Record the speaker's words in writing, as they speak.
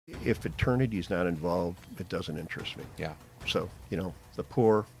if eternity is not involved, it doesn't interest me. Yeah. So, the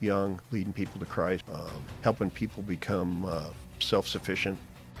poor, young, leading people to Christ, helping people become self-sufficient.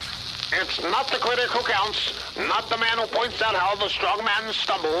 It's not the critic who counts, not the man who points out how the strong man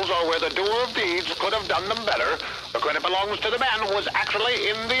stumbles or where the doer of deeds could have done them better. The credit belongs to the man who is actually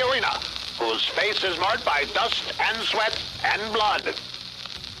in the arena, whose face is marked by dust and sweat and blood.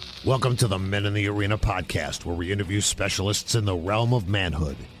 Welcome to the Men in the Arena podcast, where we interview specialists in the realm of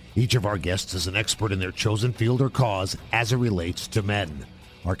manhood. Each of our guests is an expert in their chosen field or cause as it relates to men.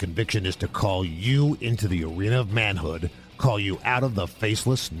 Our conviction is to call you into the arena of manhood, call you out of the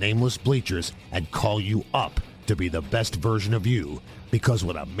faceless, nameless bleachers, and call you up to be the best version of you. Because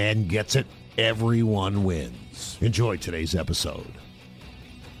when a man gets it, everyone wins. Enjoy today's episode.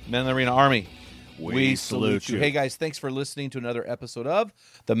 Men in the Arena Army, we salute you. Hey, guys, thanks for listening to another episode of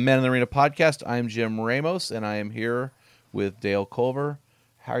the Men in the Arena podcast. I'm Jim Ramos, and I am here with Dale Culver.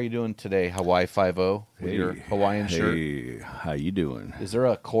 How are you doing today, Hawaii 5-0, with your Hawaiian shirt? Hey, how you doing? Is there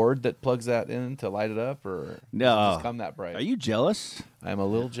a cord that plugs that in to light it up, or No. does it just come that bright? Are you jealous? I'm a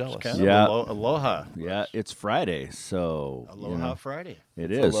little jealous. Kind Yeah. of aloha. Yeah, it's Friday, so Aloha Friday.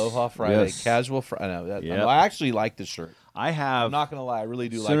 It It's is Aloha Friday, Yes. casual Friday. I know that. Yep. I actually like this shirt. I have. I'm not going to lie, I really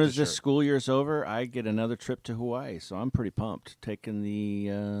do as like soon this as this shirt. school year's over, I get another trip to Hawaii, so I'm pretty pumped. Taking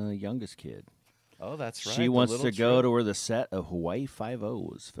the youngest kid. Oh, that's right. She the wants little to go trip. to where the set of Hawaii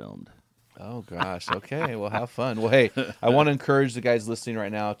 5-0 was filmed. Oh, gosh. Okay. Well, have fun. Well, hey, I want to encourage the guys listening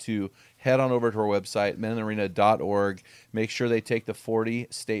right now to head on over to our website, meninthearena.org. Make sure they take the 40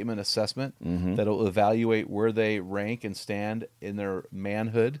 statement assessment that'll evaluate where they rank and stand in their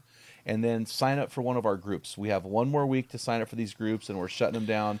manhood, and then sign up for one of our groups. We have one more week to sign up for these groups, and we're shutting them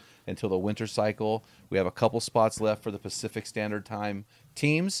down until the winter cycle. We have a couple spots left for the Pacific Standard Time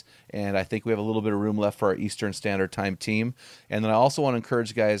teams, and I think we have a little bit of room left for our Eastern Standard Time team. And then I also want to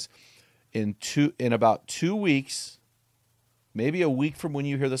encourage guys, in about 2 weeks, maybe a week from when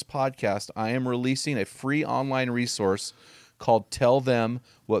you hear this podcast, I am releasing a free online resource called Tell Them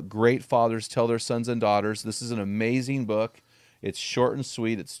What Great Fathers Tell Their Sons and Daughters. This is an amazing book. It's short and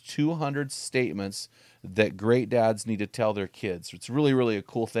sweet. It's 200 statements that great dads need to tell their kids. It's really, really a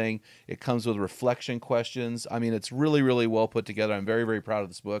cool thing. It comes with reflection questions. I mean, it's really, really well put together. I'm very, very proud of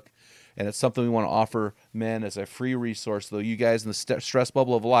this book. And it's something we want to offer men as a free resource. Though you guys in the stress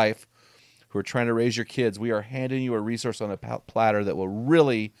bubble of life who are trying to raise your kids, we are handing you a resource on a platter that will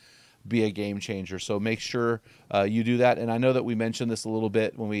really be a game changer. So make sure you do that. And I know that we mentioned this a little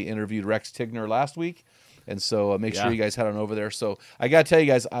bit when we interviewed Rex Tigner last week. And so make sure you guys head on over there. So I got to tell you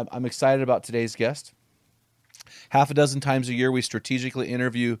guys, I'm excited about today's guest. Half a dozen times a year, we strategically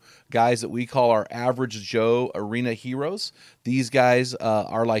interview guys that we call our average Joe arena heroes. These guys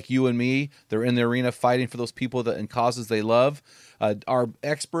are like you and me. They're in the arena fighting for those people and causes they love. Our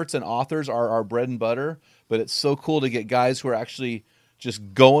experts and authors are our bread and butter, but it's so cool to get guys who are actually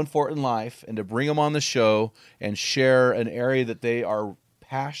just going for it in life and to bring them on the show and share an area that they are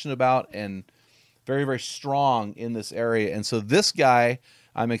passionate about and very, very strong in this area. And so this guy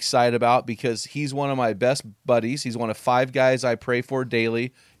I'm excited about because he's one of my best buddies. He's one of 5 guys I pray for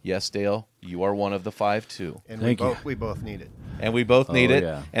daily. Yes, Dale, you are one of the 5 too. And Thank you. we both need it. And we both need it.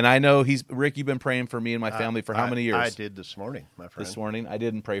 Yeah. And I know Rick, you've been praying for me and my family for how many years? I did this morning, my friend. This morning? I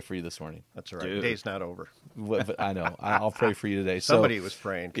didn't pray for you this morning. That's all right. Dude. Day's not over. But I know. I'll pray for you today. Somebody was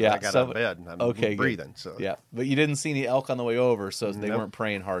praying because I got out of bed and I'm good. breathing. So Yeah, but you didn't see any elk on the way over, so they Nope. weren't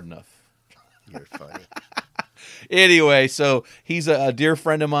praying hard enough. You're funny. Anyway, so he's a dear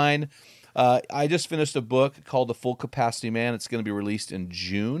friend of mine. I just finished a book called The Full Capacity Man. It's going to be released in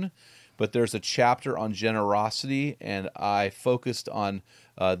June, but there's a chapter on generosity, and I focused on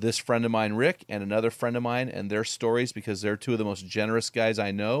this friend of mine, Rick, and another friend of mine and their stories because they're 2 of the most generous guys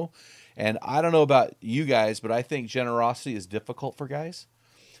I know. And I don't know about you guys, but I think generosity is difficult for guys,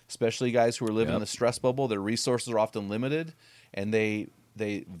 especially guys who are living in the stress bubble. Their resources are often limited, and they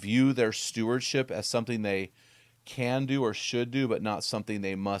view their stewardship as something they can do or should do, but not something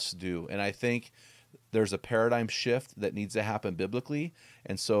they must do. And I think there's a paradigm shift that needs to happen biblically.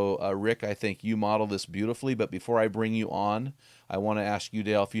 And so, Rick, I think you model this beautifully. But before I bring you on, I want to ask you,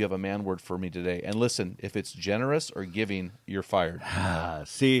 Dale, if you have a man word for me today. And listen, if it's generous or giving, you're fired.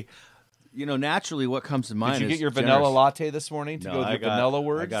 See, naturally what comes to mind Did you is get your generous. vanilla latte this morning to No, go with I your got, vanilla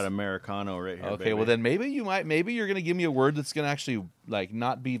words? I got Americano right here. Okay, baby. well then maybe you're going to give me a word that's going to actually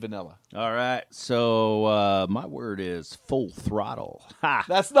not be vanilla. All right, so my word is full throttle. Ha!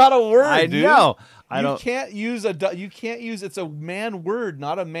 That's not a word, I dude. know. You can't use it's a man word,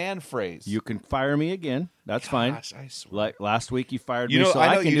 not a man phrase. You can fire me again. That's fine. Gosh, I swear. Like last week, you fired You me, know, so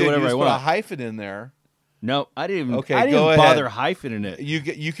I know I can you do did. whatever You I just put a want. hyphen in there. No, I didn't even. Okay, I didn't go even bother ahead. hyphening it.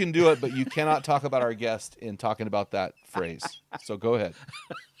 You can do it, but you cannot talk about our guest in talking about that phrase. So go ahead.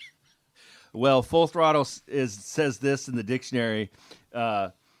 Well, full throttle says this in the dictionary.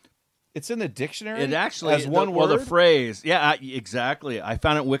 It's in the dictionary. It actually as one Well, word. the phrase, yeah, exactly. I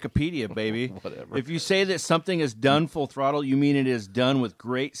found it in Wikipedia, baby. Whatever. If you say that something is done full throttle, you mean it is done with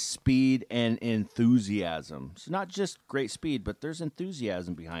great speed and enthusiasm. It's not just great speed, but there's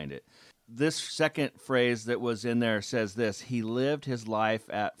enthusiasm behind it. This second phrase that was in there says this: he lived his life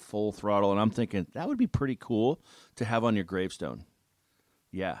at full throttle, and I'm thinking that would be pretty cool to have on your gravestone.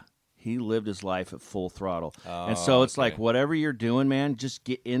 Yeah. He lived his life at full throttle. And so it's like, whatever you're doing, man, just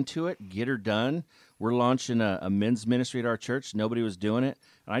get into it, get her done. We're launching a men's ministry at our church. Nobody was doing it.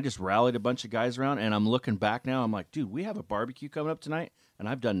 And I just rallied a bunch of guys around, and I'm looking back now. I'm like, dude, we have a barbecue coming up tonight, and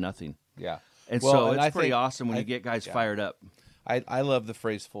I've done nothing. Yeah. And Well, so and it's I pretty think- awesome when you get guys fired up. I love the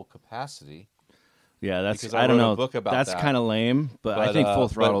phrase full capacity. Yeah, that's, Because I don't wrote a know. book about that's that. kind of lame, but I think full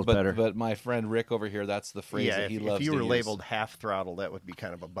throttle is better. But my friend Rick over here, that's the phrase Yeah, that he if loves you to were use. labeled half throttle, that would be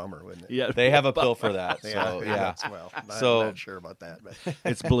kind of a bummer, wouldn't it? Yeah, They have a pill for that. So yeah. that's- well, So- I'm not sure about that, but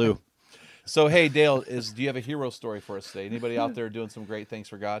it's blue. So hey, Dale, do you have a hero story for us today? Anybody out there doing some great things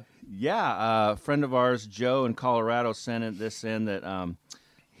for God? Yeah, a friend of ours, Joe in Colorado, sent this in that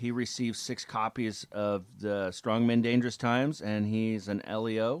he received 6 copies of the Strong Men Dangerous Times, and he's an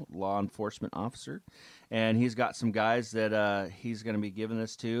LEO, law enforcement officer, and he's got some guys that he's going to be giving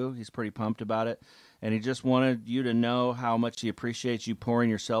this to. He's pretty pumped about it, and he just wanted you to know how much he appreciates you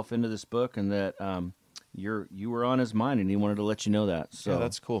pouring yourself into this book, and that you were on his mind, and he wanted to let you know that. So Yeah,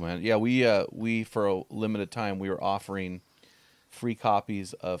 that's cool, man. Yeah, we for a limited time we were offering free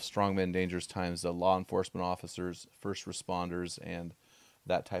copies of Strong Men Dangerous Times to law enforcement officers, first responders, and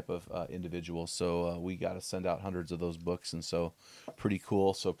that type of individual. So we got to send out hundreds of those books, and so pretty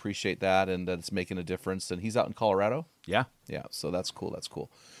cool. So appreciate that, and that it's making a difference. And he's out in Colorado. yeah. Yeah, so that's cool. That's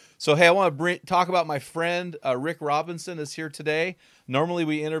cool. So hey, I want to talk about my friend Rick Robinson is here today. Normally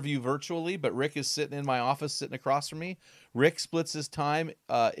we interview virtually, but Rick is sitting in my office, sitting across from me. Rick splits his time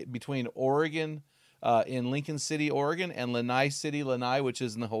between Oregon, in Lincoln City, Oregon, and Lanai City, Lanai, which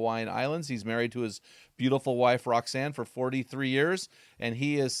is in the Hawaiian Islands. He's married to his beautiful wife, Roxanne, for 43 years, and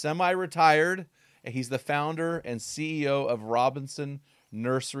he is semi-retired. He's the founder and CEO of Robinson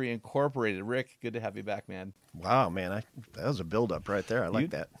Nursery Incorporated. Rick, good to have you back, man. wow, man, that was a build-up right there. I like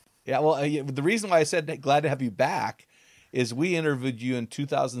that. Yeah, well, the reason why I said glad to have you back is we interviewed you in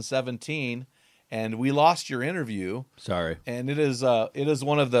 2017, and we lost your interview. Sorry. And it is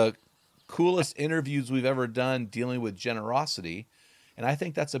one of the coolest interviews we've ever done dealing with generosity. And I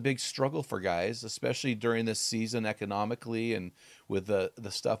think that's a big struggle for guys, especially during this season economically and with the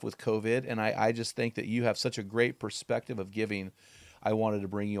stuff with COVID. And I just think that you have such a great perspective of giving. I wanted to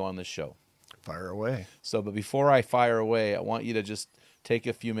bring you on this show. Fire away. So, but before I fire away, I want you to just take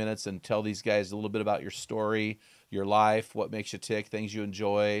a few minutes and tell these guys a little bit about your story, your life, what makes you tick, things you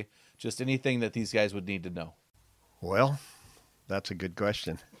enjoy, just anything that these guys would need to know. Well, that's a good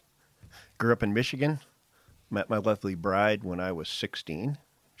question. Grew up in Michigan. Met my lovely bride when I was 16.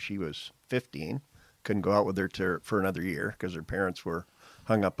 She was 15. Couldn't go out with her for another year because her parents were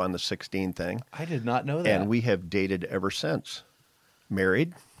hung up on the 16 thing. I did not know that. And we have dated ever since.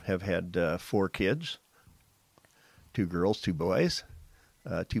 Married, have had 4 kids, 2 girls, 2 boys.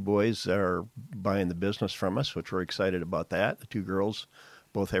 2 boys are buying the business from us, which we're excited about that. The 2 girls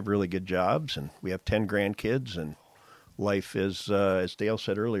both have really good jobs, and we have 10 grandkids, and life is, as Dale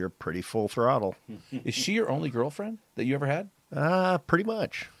said earlier, pretty full throttle. Is she your only girlfriend that you ever had? Pretty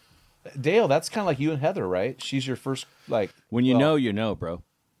much. Dale, that's kind of like you and Heather, right? She's your first, like... When you know, you know, bro.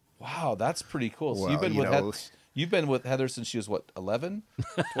 Wow, that's pretty cool. So Well, you've been with Heather since she was, what, 11?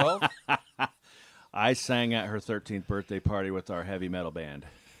 12? I sang at her 13th birthday party with our heavy metal band.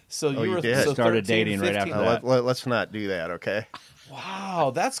 So Oh, you you were did? so Started 13, dating right 15. after that. Let's not do that, okay?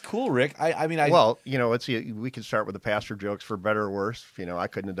 Wow, that's cool, Rick. I mean, Well, we could start with the pastor jokes for better or worse. I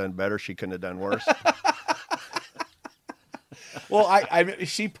couldn't have done better. She couldn't have done worse. Well,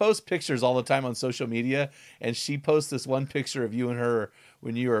 she posts pictures all the time on social media, and she posts this one picture of you and her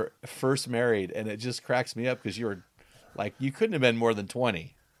when you were first married, and it just cracks me up because you were like, you couldn't have been more than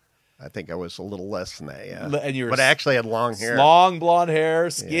 20. I think I was a little less than that, yeah. And you were But I actually had long hair. long blonde hair,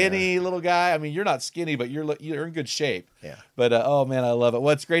 skinny little guy. I mean, you're not skinny, but you're in good shape. Yeah. But oh man, I love it.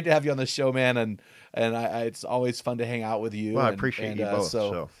 Well, it's great to have you on the show, man, and it's always fun to hang out with you. Well, I and, appreciate you both.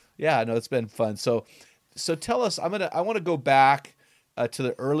 So. Yeah, no, it's been fun. So tell us. I want to go back to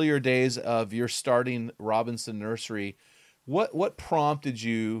the earlier days of your starting Robinson Nursery. What prompted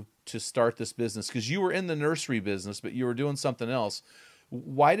you to start this business? Because you were in the nursery business, but you were doing something else.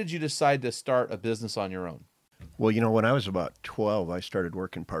 Why did you decide to start a business on your own? Well, when I was about 12, I started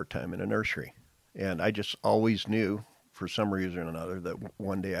working part-time in a nursery. And I just always knew, for some reason or another, that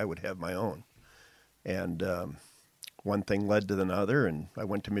one day I would have my own. And one thing led to another, and I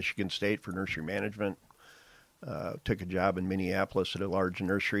went to Michigan State for nursery management, took a job in Minneapolis at a large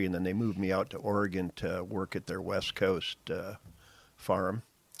nursery, and then they moved me out to Oregon to work at their West Coast farm.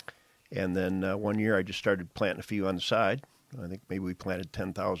 And then one year I just started planting a few on the side. I think maybe we planted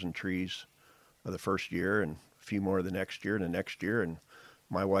 10,000 trees the first year and a few more the next year and the next year. And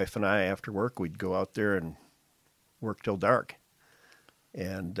my wife and I, after work, we'd go out there and work till dark.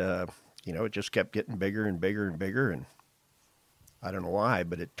 And, it just kept getting bigger and bigger and bigger. And I don't know why,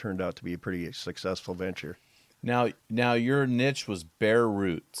 but it turned out to be a pretty successful venture. Now your niche was bare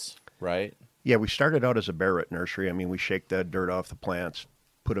roots, right? Yeah, we started out as a bare root nursery. I mean, we shake the dirt off the plants,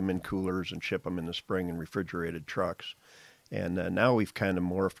 put them in coolers, and ship them in the spring in refrigerated trucks. And now we've kind of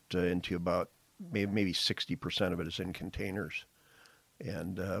morphed into about maybe 60% of it is in containers.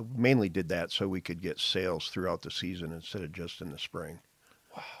 And mainly did that so we could get sales throughout the season instead of just in the spring.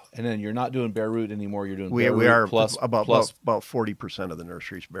 Wow. And then you're not doing bare root anymore. You're doing we bare root are plus about 40% of the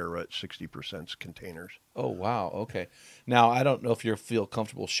nursery's bare root, 60% is containers. Oh, wow. Okay. Now, I don't know if you feel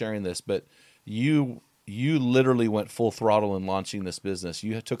comfortable sharing this, but you literally went full throttle in launching this business.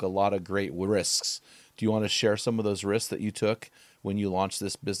 You took a lot of great risks. Do you want to share some of those risks that you took when you launched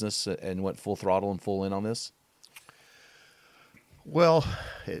this business and went full throttle and full in on this? Well,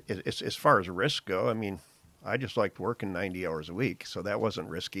 as far as risks go, I mean, I just liked working 90 hours a week, so that wasn't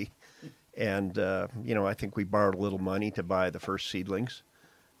risky. And, I think we borrowed a little money to buy the first seedlings.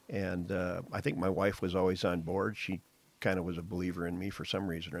 And I think my wife was always on board. She kind of was a believer in me for some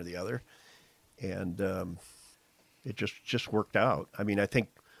reason or the other. And it just worked out. I mean, I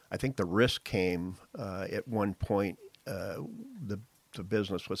think the risk came at one point. The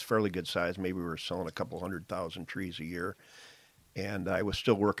business was fairly good size. Maybe we were selling a couple 100,000 trees a year. And I was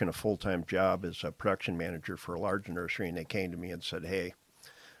still working a full-time job as a production manager for a large nursery, and they came to me and said, "Hey,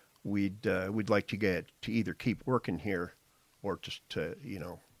 we'd like you to either keep working here, or just to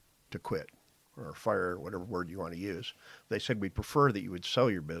quit or fire, whatever word you want to use." They said, "We'd prefer that you would sell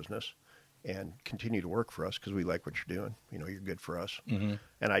your business and continue to work for us because we like what you're doing. You're good for us." Mm-hmm.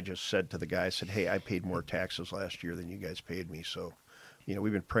 And I just said to the guy, I said, "Hey, I paid more taxes last year than you guys paid me, so."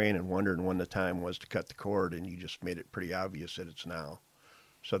 We've been praying and wondering when the time was to cut the cord, and you just made it pretty obvious that it's now.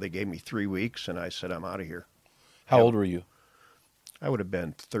 So they gave me 3 weeks, and I said, "I'm out of here." How old were you? I would have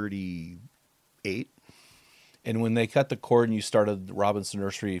been 38. And when they cut the cord and you started Robinson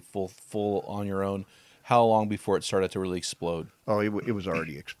Nursery full on your own, how long before it started to really explode? Oh, it was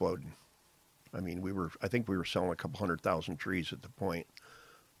already exploding. I mean, I think we were selling a couple 100,000 trees at the point.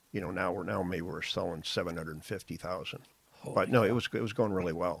 Now maybe we're selling 750,000. But no, it was going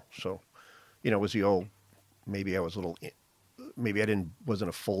really well. So, it was the old, maybe I wasn't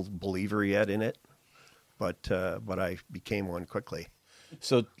a full believer yet in it, but I became one quickly.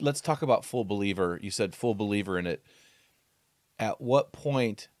 So let's talk about full believer. You said full believer in it. At what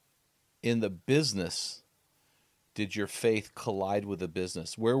point in the business did your faith collide with the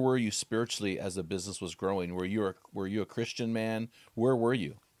business? Where were you spiritually as the business was growing? Were you a Christian man? Where were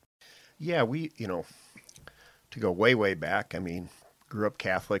you? Yeah, to go way, way back, I mean, grew up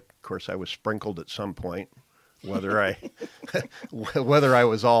Catholic. Of course, I was sprinkled at some point, whether I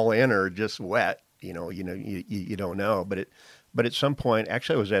was all in or just wet. You don't know. But at some point,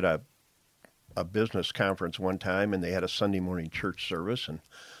 actually, I was at a business conference one time, and they had a Sunday morning church service, and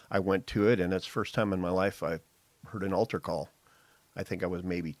I went to it, and that's the first time in my life I heard an altar call. I think I was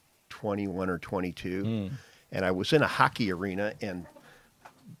maybe 21 or 22, and I was in a hockey arena, and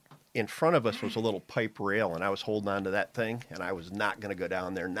in front of us was a little pipe rail, and I was holding on to that thing, and I was not going to go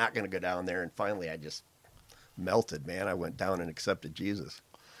down there, and finally I just melted, man. I went down and accepted Jesus.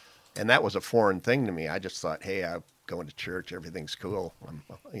 And that was a foreign thing to me. I just thought, hey, I'm going to church, everything's cool. I'm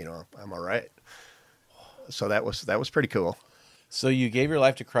all right. So that was pretty cool. So you gave your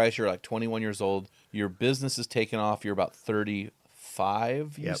life to Christ, you're like 21 years old, your business is taken off, you're about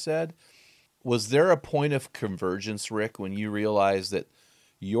 35, you said. Was there a point of convergence, Rick, when you realized that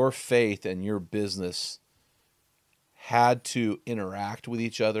your faith and your business had to interact with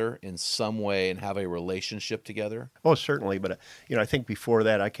each other in some way and have a relationship together? Oh, certainly. But, I think before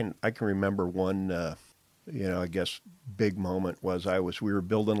that, I can remember one, I guess big moment was we were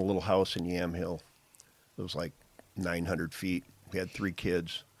building a little house in Yamhill. It was like 900 feet. We had 3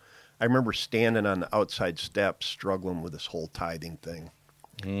 kids. I remember standing on the outside steps struggling with this whole tithing thing.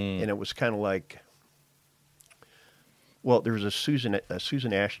 And it was kind of like, well, there was a Susan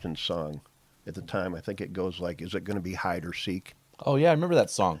Ashton song at the time. I think it goes like, "Is it going to be hide or seek?" Oh, yeah, I remember that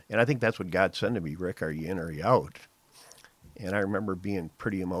song. And I think that's what God said to me, Rick, are you in or are you out? And I remember being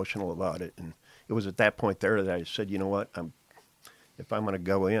pretty emotional about it. And it was at that point there that I said, you know what, if I'm going to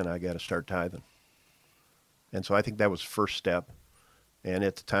go in, I got to start tithing. And so I think that was the first step. And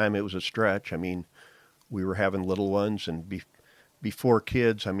at the time, it was a stretch. I mean, we were having little ones, and before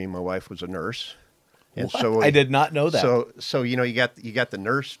kids, I mean, my wife was a nurse. And What? so I did not know that. So you know, you got the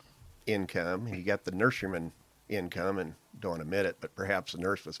nurse income, and you got the nurseryman income, and don't admit it, but perhaps the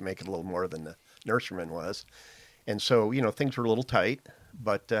nurse was making a little more than the nurseryman was. And so, you know, things were a little tight,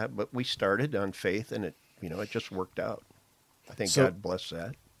 but we started on faith, and it just worked out. I think God blessed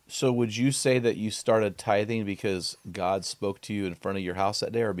that. So would you say that you started tithing because God spoke to you in front of your house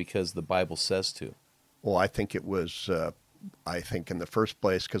that day, or because the Bible says to? Well, I think it was, I think in the first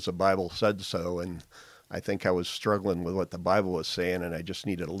place, because the Bible said so, and I think I was struggling with what the Bible was saying, and I just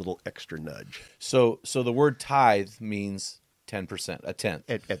needed a little extra nudge. So the word tithe means 10%, a tenth.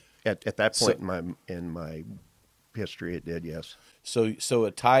 At that point in my history, it did, yes. So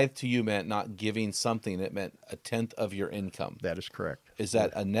a tithe to you meant not giving something; it meant a tenth of your income. That is correct. Is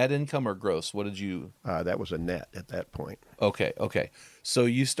that a net income or gross? What did you? That was a net at that point. Okay. So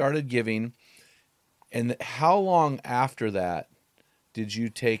you started giving, and how long after that did you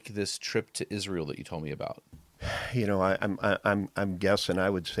take this trip to Israel that you told me about? You know, I'm guessing. I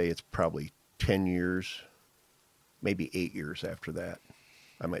would say it's probably 10 years, maybe 8 years after that.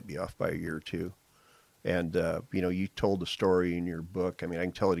 I might be off by a year or two. And, you know, you told the story in your book. I mean, I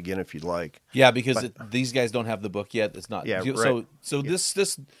can tell it again if you'd like. Yeah, because these guys don't have the book yet. It's not. Yeah, So, right.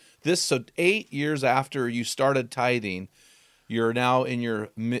 So 8 years after you started tithing, you're now in your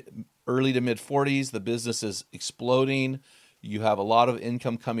early to mid 40s. The business is exploding. You have a lot of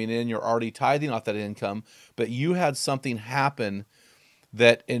income coming in. You're already tithing off that income, but you had something happen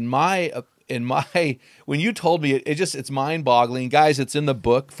that when you told me it's mind-boggling. Guys, it's in the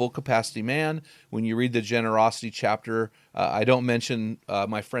book, Full Capacity Man. When you read the generosity chapter, I don't mention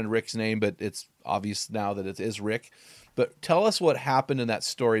my friend Rick's name, but it's obvious now that it is Rick. But tell us what happened in that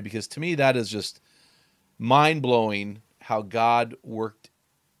story, because to me that is just mind-blowing how God worked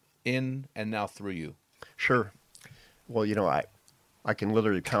in and now through you. Sure. Well, you know, I can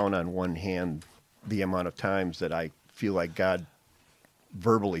literally count on one hand the amount of times that I feel like God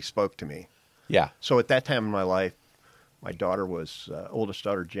verbally spoke to me. Yeah. So at that time in my life, my daughter was, oldest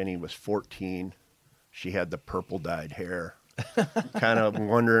daughter Jenny was 14. She had the purple dyed hair, kind of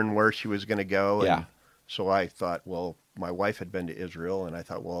wondering where she was going to go. Yeah. And so I thought, well, my wife had been to Israel, and I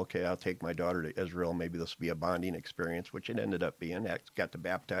thought, well, okay, I'll take my daughter to Israel. Maybe this will be a bonding experience, which it ended up being. I got to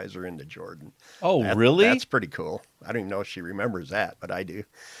baptize her into Jordan. Oh, really? That's pretty cool. I don't even know if she remembers that, but I do.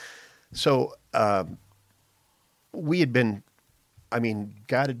 So we had been, I mean,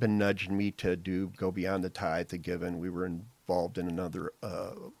 God had been nudging me to go beyond the tithe, to give, and we were involved in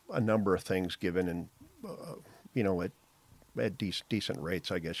a number of things given, and you know, at decent rates,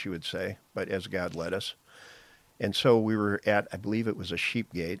 I guess you would say, but as God led us. And so we were at, I believe it was a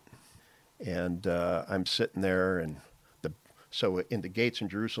sheep gate, and I'm sitting there, and so in the gates in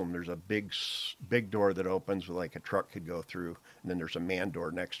Jerusalem, there's a big door that opens where like a truck could go through, and then there's a man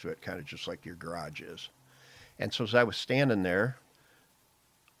door next to it, kind of just like your garage is. And so as I was standing there,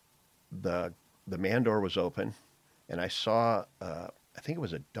 the man door was open, and I saw, I think it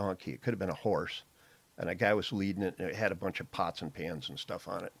was a donkey. It could have been a horse, and a guy was leading it, and it had a bunch of pots and pans and stuff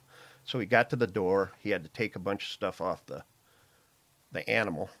on it. So he got to the door. He had to take a bunch of stuff off the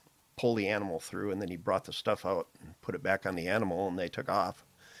animal, pull the animal through, and then he brought the stuff out and put it back on the animal, and they took off.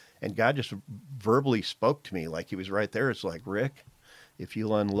 And God just verbally spoke to me like he was right there. It's like, Rick, if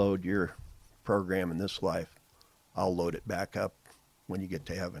you'll unload your program in this life, I'll load it back up when you get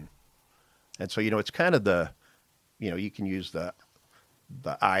to heaven. And so, you know, it's kind of you can use the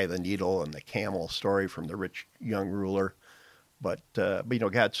eye of the needle and the camel story from the rich young ruler. But you know,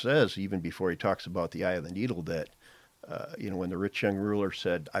 God says, even before he talks about the eye of the needle, that, you know, when the rich young ruler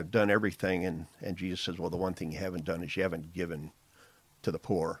said, I've done everything, and Jesus says, well, the one thing you haven't done is you haven't given to the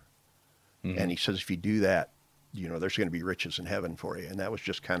poor. Mm-hmm. And he says, if you do that, you know, there's going to be riches in heaven for you. And that was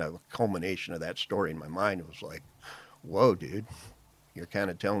just kind of a culmination of that story in my mind. It was like, whoa, dude, you're kind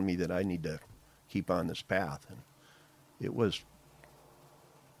of telling me that I need to keep on this path. And it was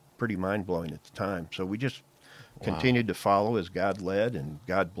pretty mind-blowing at the time. So we just continued to follow as God led, and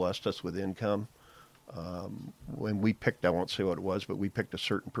God blessed us with income. When we picked, I won't say what it was, but we picked a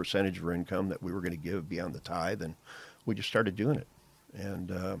certain percentage of our income that we were going to give beyond the tithe, and we just started doing it.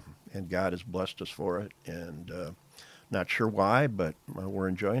 And God has blessed us for it, and not sure why, but we're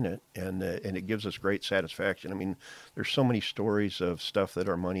enjoying it, and it gives us great satisfaction. I mean, there's so many stories of stuff that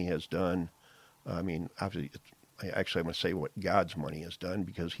our money has done. I mean, obviously, I'm going to say what God's money has done,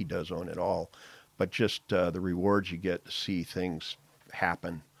 because he does own it all. But just the rewards you get to see things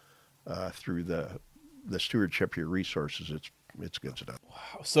happen through the stewardship of your resources, it's good stuff.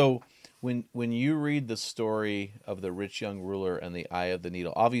 So when you read the story of the rich young ruler and the eye of the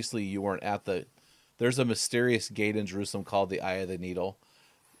needle, obviously you weren't at there's a mysterious gate in Jerusalem called the Eye of the Needle,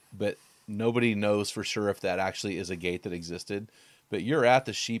 but nobody knows for sure if that actually is a gate that existed. But you're at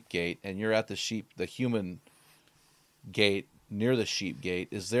the sheep gate, and you're at the human gate near the sheep gate.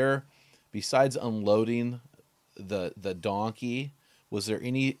 Is there, besides unloading the donkey, was there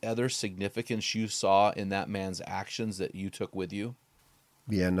any other significance you saw in that man's actions that you took with you?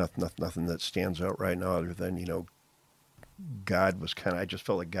 Yeah, nothing that stands out right now other than, God was I just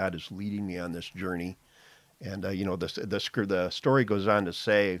felt like God is leading me on this journey. And, the story goes on to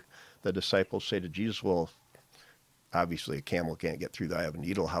say, the disciples say to Jesus, well, obviously a camel can't get through the eye of a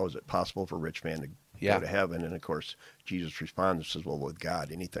needle. How is it possible for a rich man to go to heaven? And of course, Jesus responds and says, well, with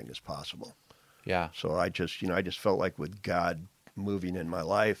God, anything is possible. Yeah. So I just felt like with God moving in my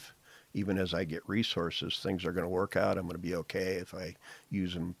life, even as I get resources, things are going to work out. I'm going to be okay if I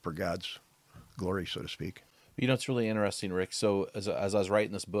use them for God's glory, so to speak. It's really interesting, Rick. So as I was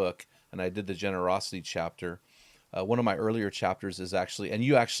writing this book, and I did the generosity chapter, one of my earlier chapters is actually, and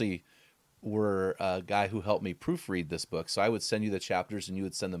you actually were a guy who helped me proofread this book. So I would send you the chapters and you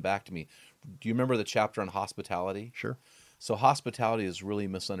would send them back to me. Do you remember the chapter on hospitality? Sure. So hospitality is really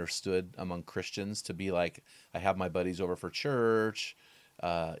misunderstood among Christians to be like, I have my buddies over for church,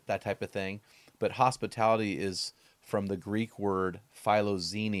 that type of thing. But hospitality is from the Greek word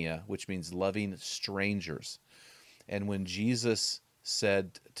philoxenia, which means loving strangers. And when Jesus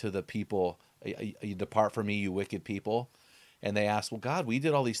said to the people, you depart from me, you wicked people, and they asked, well, God, we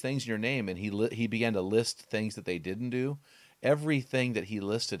did all these things in your name, and he began to list things that they didn't do. Everything that he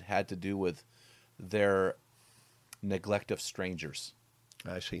listed had to do with their neglect of strangers.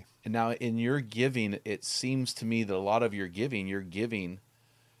 I see. And now in your giving, it seems to me that a lot of you're giving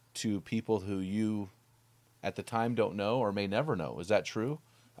to people who you at the time don't know or may never know. Is that true?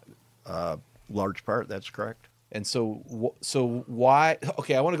 Large part, that's correct. And so why?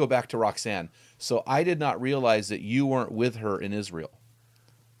 Okay, I want to go back to Roxanne. So I did not realize that you weren't with her in Israel.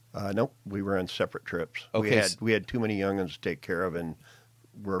 Nope, we were on separate trips. Okay, we had too many young'uns to take care of, and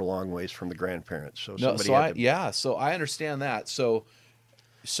we're a long ways from the grandparents. So so I understand that. So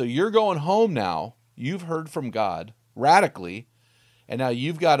you're going home now. You've heard from God radically, and now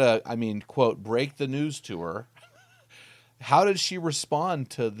you've got to, quote, break the news to her. How did she respond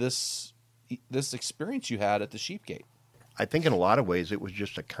to this experience you had at the sheep gate? I think in a lot of ways it was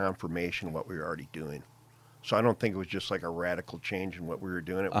just a confirmation of what we were already doing. So I don't think it was just like a radical change in what we were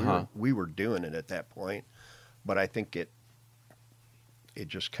doing. We were doing it at that point, but I think it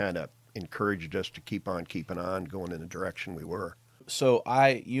just kind of encouraged us to keep on keeping on, going in the direction we were. So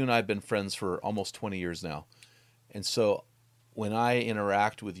you and I have been friends for almost 20 years now. And so when I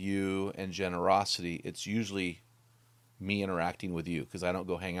interact with you and generosity, it's usually me interacting with you, because I don't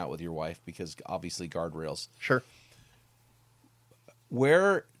go hang out with your wife, because obviously guardrails. Sure.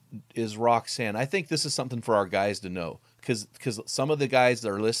 Where is Roxanne? I think this is something for our guys to know, because some of the guys that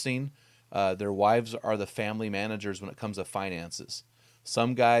are listening, their wives are the family managers when it comes to finances.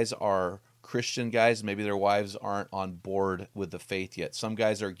 Some guys are Christian guys, maybe their wives aren't on board with the faith yet. Some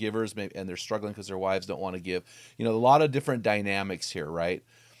guys are givers, and they're struggling because their wives don't want to give. A lot of different dynamics here, right?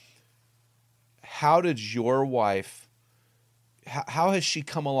 How did your wife, how has she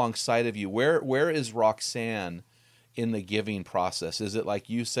come alongside of you? Where is Roxanne in the giving process? Is it like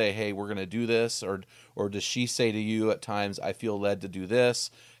you say, hey, we're going to do this? Or does she say to you at times, I feel led to do this?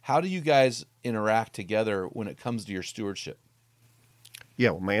 How do you guys interact together when it comes to your stewardship?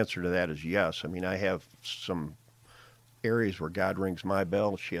 Yeah, well, my answer to that is yes. I have some areas where God rings my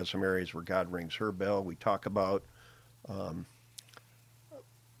bell. She has some areas where God rings her bell. We talk about, I'll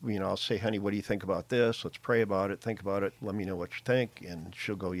say, honey, what do you think about this? Let's pray about it. Think about it. Let me know what you think. And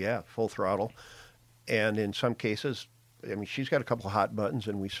she'll go, yeah, full throttle. And in some cases, she's got a couple of hot buttons,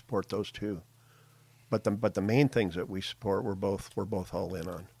 and we support those too. But the main things that we support, we're both all in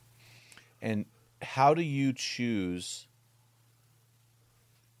on. And how do you choose?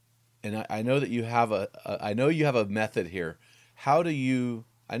 And I know that you have a method here. How do you?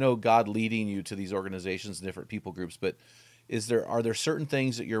 I know God leading you to these organizations and different people groups, but are there certain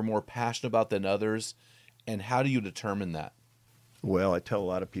things that you're more passionate about than others, and how do you determine that? Well, I tell a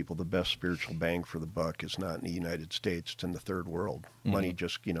lot of people the best spiritual bang for the buck is not in the United States, it's in the third world. Mm-hmm. Money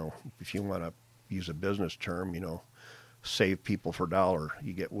just, if you want to use a business term, save people for dollar,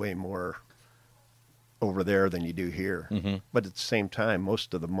 you get way more over there than you do here. Mm-hmm. But at the same time,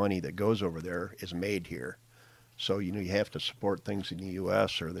 most of the money that goes over there is made here. So, you have to support things in the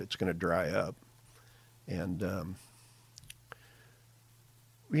U.S. or it's going to dry up. And,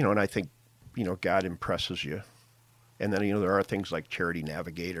 and I think, God impresses you. And then, there are things like Charity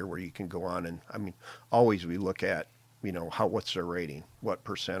Navigator where you can go on and, always we look at, what's their rating? What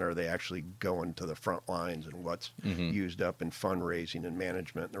percent are they actually going to the front lines, and what's used up in fundraising and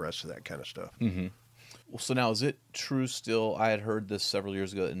management and the rest of that kind of stuff. Mm-hmm. Well, so now, is it true still? I had heard this several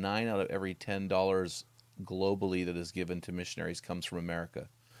years ago that 9 out of every $10 globally that is given to missionaries comes from America.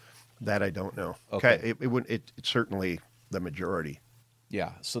 That I don't know. Okay. It's certainly the majority.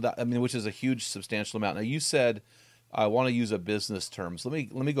 Yeah. So that, which is a huge, substantial amount. Now, you said, I want to use a business terms.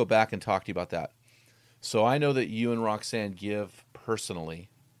 Let me go back and talk to you about that. So I know that you and Roxanne give personally.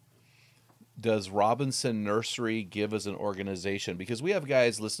 Does Robinson Nursery give as an organization? Because we have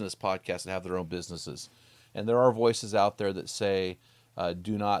guys listen to this podcast that have their own businesses. And there are voices out there that say,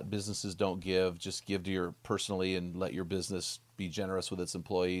 businesses don't give, just give to your personally and let your business be generous with its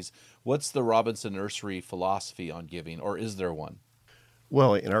employees. What's the Robinson Nursery philosophy on giving, or is there one?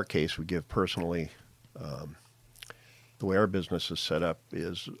 Well, in our case, we give personally. The way our business is set up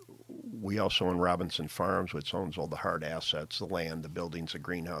is we also own Robinson Farms, which owns all the hard assets, the land, the buildings, the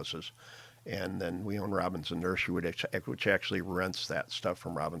greenhouses. And then we own Robinson Nursery, which actually rents that stuff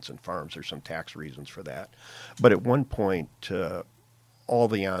from Robinson Farms. There's some tax reasons for that. But at one point, all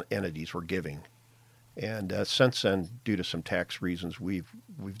the entities were giving. And since then, due to some tax reasons, we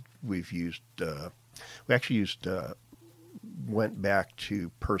went back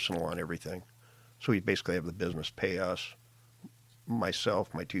to personal on everything. So we basically have the business pay us.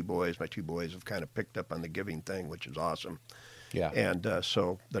 Myself, my two boys have kind of picked up on the giving thing, which is awesome. Yeah. And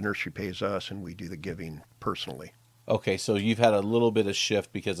so the nursery pays us, and we do the giving personally. Okay, so you've had a little bit of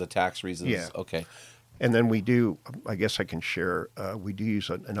shift because of tax reasons. Yeah. Okay. And then we do, I guess I can share, we do use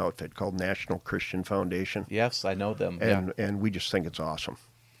an outfit called National Christian Foundation. Yes, I know them. And we just think it's awesome.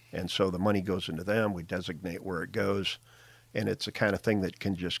 And so the money goes into them. We designate where it goes. And it's the kind of thing that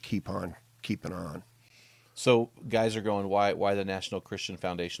can just keep on keeping on. So guys are going, why the National Christian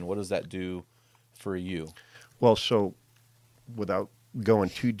Foundation? What does that do for you? Well, so without going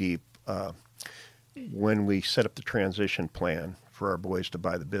too deep, when we set up the transition plan for our boys to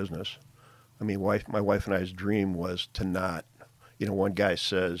buy the business, my wife and I's dream was to not, one guy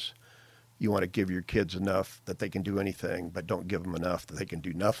says, you want to give your kids enough that they can do anything, but don't give them enough that they can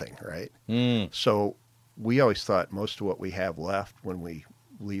do nothing, right? So we always thought most of what we have left when we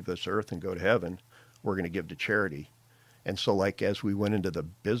leave this earth and go to heaven, we're going to give to charity. And so as we went into the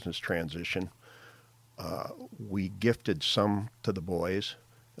business transition, we gifted some to the boys,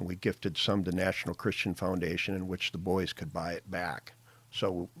 and we gifted some to National Christian Foundation, in which the boys could buy it back.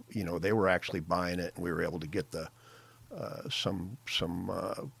 So, they were actually buying it, and we were able to get the some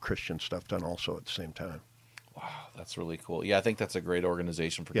Christian stuff done also at the same time. Wow, that's really cool. Yeah, I think that's a great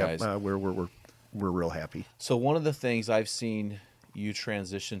organization for guys. We're real happy. So one of the things I've seen you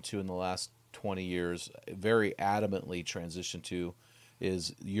transition to in the last 20 years, very adamantly transition to,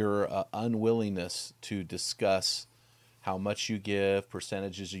 is your unwillingness to discuss how much you give,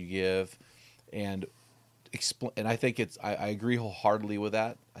 percentages you give, and and I think I agree wholeheartedly with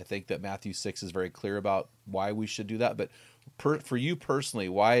that. I think that Matthew 6 is very clear about why we should do that. But for you personally,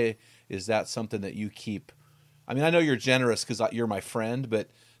 why is that something that you keep? I know you're generous because you're my friend, but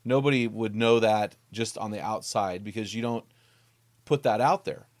nobody would know that just on the outside because you don't put that out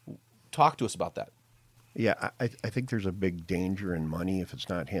there. Talk to us about that. Yeah, I think there's a big danger in money if it's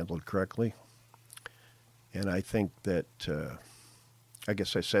not handled correctly. And I think that, I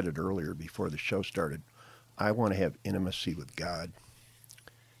guess I said it earlier before the show started, I want to have intimacy with God.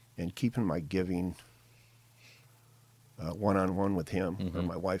 And keeping my giving one-on-one with Him, or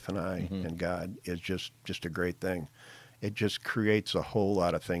my wife and I and God, is just a great thing. It just creates a whole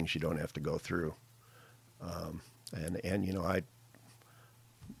lot of things you don't have to go through.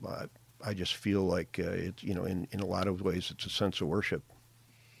 I just feel like it's, in a lot of ways, it's a sense of worship.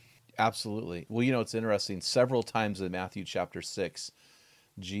 Absolutely. Well, it's interesting. Several times in Matthew chapter 6,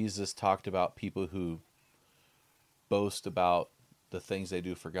 Jesus talked about people who boast about the things they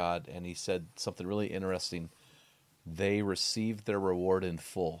do for God, and he said something really interesting. They received their reward in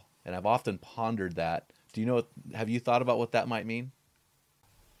full. And I've often pondered that. Have you thought about what that might mean?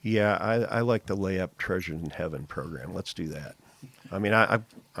 Yeah, I like the lay up treasures in heaven program. Let's do that.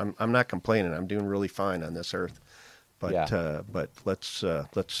 I'm not complaining. I'm doing really fine on this earth, but let's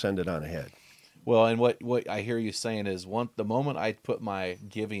send it on ahead. Well, and what I hear you saying is, the moment I put my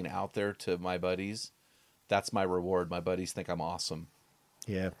giving out there to my buddies, that's my reward. My buddies think I'm awesome.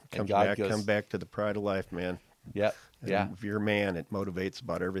 Yeah, come back to the pride of life, man. Yep. And if you're a man, it motivates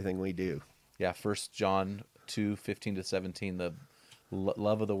about everything we do. Yeah, 1 John 2:15-17, the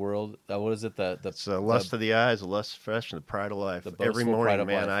love of the world. What is it? It's the lust of the eyes, the lust of the flesh, and the pride of life. The Every boastful pride morning, of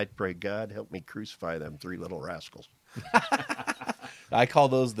man, life. I'd pray, God, help me crucify them three little rascals. I call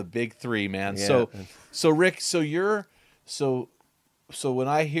those the big three, man. Yeah. So Rick, so when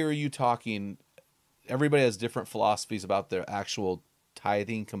I hear you talking, everybody has different philosophies about their actual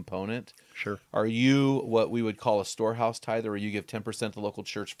tithing component. Sure. Are you what we would call a storehouse tither, where you give 10% to the local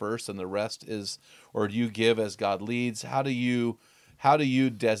church first and the rest is, or do you give as God leads? How do you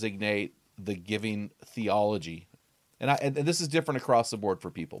designate the giving theology? And this is different across the board for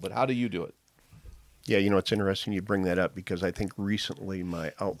people, but how do you do it? Yeah, it's interesting you bring that up, because I think recently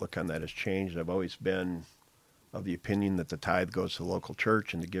my outlook on that has changed. I've always been of the opinion that the tithe goes to the local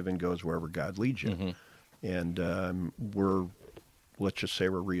church and the giving goes wherever God leads you. Mm-hmm. And let's just say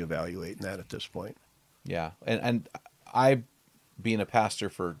we're reevaluating that at this point. Yeah, and I, being a pastor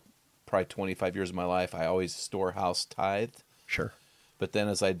for probably 25 years of my life, I always storehouse tithed. Sure. But then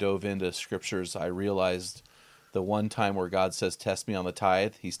as I dove into scriptures, I realized the one time where God says, test me on the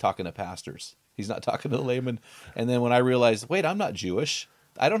tithe, he's talking to pastors. He's not talking to the layman. And then when I realized, wait, I'm not Jewish.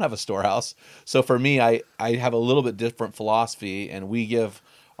 I don't have a storehouse. So for me, I have a little bit different philosophy, and we give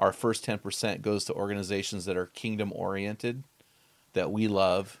our first 10% goes to organizations that are kingdom oriented, that we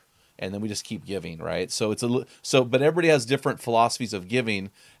love, and then we just keep giving, right? So but everybody has different philosophies of giving,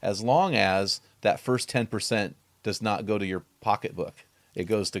 as long as that first 10% does not go to your pocketbook. It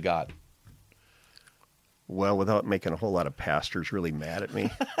goes to God. Well, without making a whole lot of pastors really mad at me,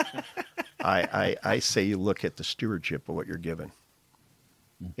 I say you look at the stewardship of what you're given.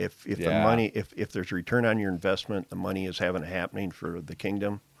 If the money, if there's a return on your investment, the money is having a happening for the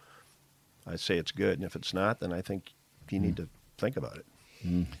kingdom, I say it's good. And if it's not, then I think you need to think about it.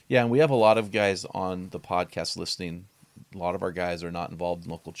 Yeah, and we have a lot of guys on the podcast listening. A lot of our guys are not involved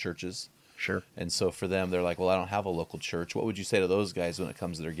in local churches. Sure. And so for them, they're like, well, I don't have a local church. What would you say to those guys when it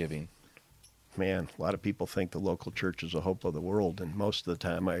comes to their giving? Man, a lot of people think the local church is the hope of the world, and most of the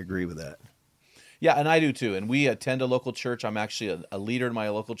time I agree with that. Yeah, and I do too. And we attend a local church. I'm actually a leader in my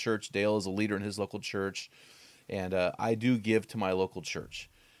local church. Dale is a leader in his local church. And I do give to my local church.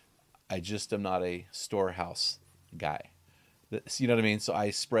 I just am not a storehouse guy. You know what I mean? So I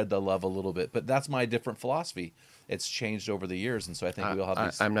spread the love a little bit. But that's my different philosophy. It's changed over the years. And so I think we all have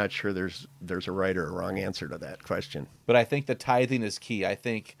these. I'm not sure there's a right or a wrong answer to that question. But I think the tithing is key. I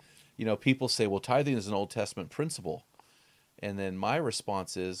think, people say, well, tithing is an Old Testament principle. And then my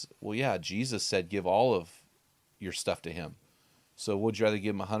response is, well, yeah, Jesus said give all of your stuff to him. So would you rather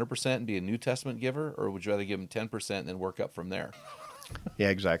give him 100% and be a New Testament giver, or would you rather give him 10% and then work up from there? Yeah,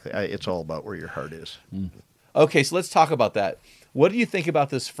 exactly. It's all about where your heart is. Okay, so let's talk about that. What do you think about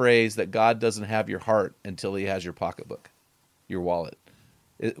this phrase that God doesn't have your heart until he has your pocketbook, your wallet?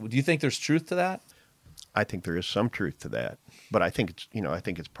 Do you think there's truth to that? I think there is some truth to that, but I think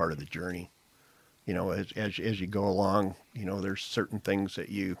it's part of the journey. As you go along, there's certain things that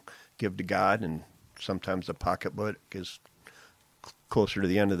you give to God, and sometimes the pocketbook is closer to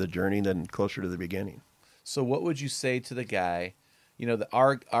the end of the journey than closer to the beginning. So what would you say to the guy,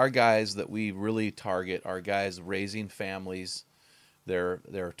 our guys that we really target are guys raising families.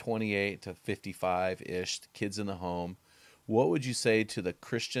 They're 28 to 55-ish, kids in the home. What would you say to the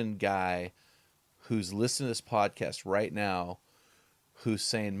Christian guy who's listening to this podcast right now, who's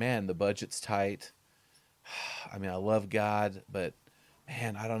saying, man, the budget's tight. I mean, I love God, but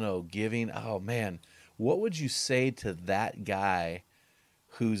man, I don't know, giving, oh man. What would you say to that guy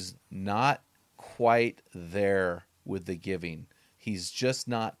who's not quite there with the giving? He's just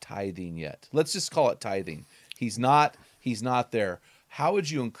not tithing yet. Let's just call it tithing. He's not there. How would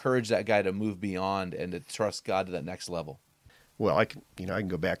you encourage that guy to move beyond and to trust God to that next level? Well, I can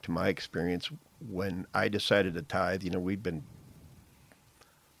go back to my experience when I decided to tithe. We'd been,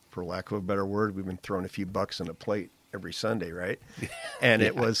 for lack of a better word, we've been throwing a few bucks in a plate every Sunday, right? And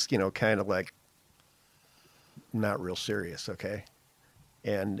it was, kind of like not real serious, okay?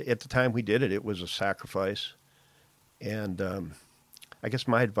 And at the time we did it, it was a sacrifice. And I guess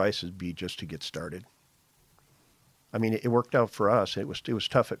my advice would be just to get started. I mean, it worked out for us. It was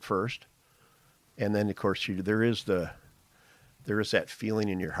tough at first. And then, of course, there is that feeling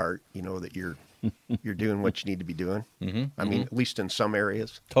in your heart, that you're doing what you need to be doing. Mm-hmm, I mean, at least in some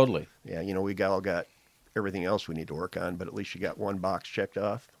areas. Totally. Yeah, we all got everything else we need to work on, but at least you got one box checked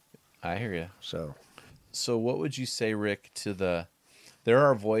off. I hear you. So what would you say, Rick, there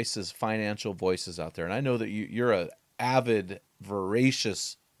are voices, financial voices out there, and I know that you're an avid,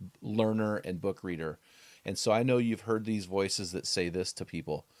 voracious learner and book reader, and so I know you've heard these voices that say this to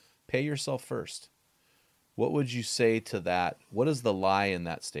people: pay yourself first. What would you say to that? What is the lie in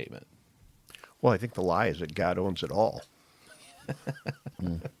that statement? Well, I think the lie is that God owns it all.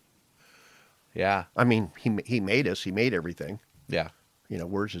 Yeah. I mean, he made us. He made everything. Yeah.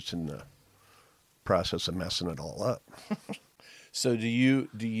 We're just in the process of messing it all up. So do you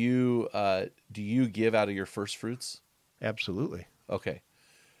give out of your first fruits? Absolutely. Okay.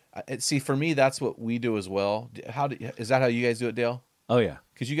 See, for me, that's what we do as well. Is that how you guys do it, Dale? Oh yeah.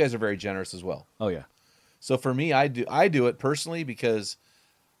 Because you guys are very generous as well. Oh yeah. So for me, I do it personally because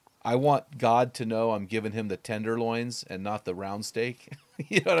I want God to know I'm giving him the tenderloins and not the round steak.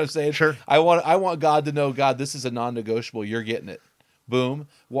 You know what I'm saying? Sure. I want God to know, God, this is a non-negotiable. You're getting it. Boom.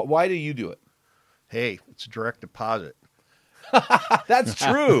 Why do you do it? Hey, it's a direct deposit. That's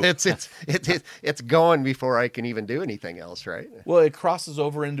true. It's going before I can even do anything else, right? Well, it crosses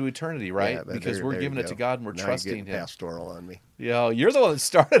over into eternity, right? Yeah, but because we're there giving you it to go. God and we're Now you're trusting getting him. pastoral on me. You're the one that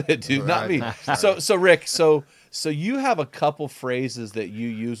started it, dude, not me. So Rick, so you have a couple phrases that you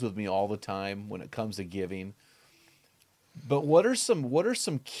use with me all the time when it comes to giving. But what are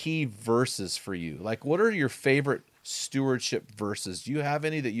some key verses for you? Like, what are your favorite stewardship verses? Do you have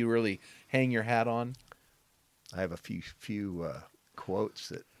any that you really hang your hat on? I have a few quotes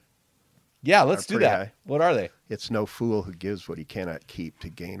that. Yeah, let's do pretty that. high. What are they? It's no fool who gives what he cannot keep to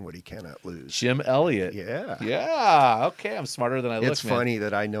gain what he cannot lose. Jim Elliot. Yeah. Yeah. Okay, I'm smarter than I look. It's funny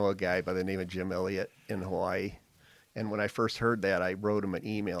that I know a guy by the name of Jim Elliot in Hawaii. And when I first heard that, I wrote him an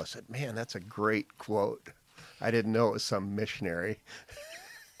email. I said, man, that's a great quote. I didn't know it was some missionary.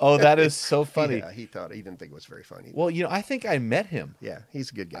 Oh, that is so funny. Yeah, he didn't think it was very funny. Well, I think I met him. Yeah,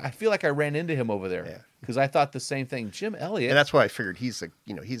 he's a good guy. I feel like I ran into him over there. Yeah. Because I thought the same thing. Jim Elliot. And that's why I figured he's the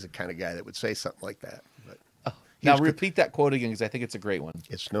kind of guy that would say something like that. But Now repeat that quote again because I think it's a great one.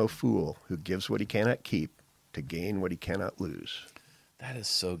 It's no fool who gives what he cannot keep to gain what he cannot lose. That is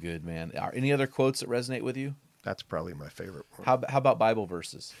so good, man. Are any other quotes that resonate with you? That's probably my favorite one. How about Bible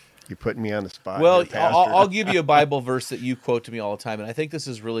verses? You're putting me on the spot. Well, here, Pastor. I'll give you a Bible verse that you quote to me all the time, and I think this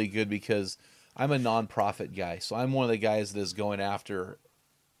is really good because I'm a nonprofit guy, so I'm one of the guys that is going after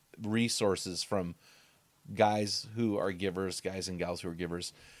resources from guys who are givers, guys and gals who are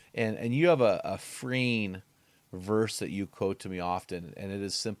givers, and you have a freeing verse that you quote to me often, and it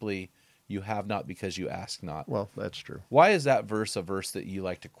is simply, "You have not because you ask not." Well, that's true. Why is that verse a verse that you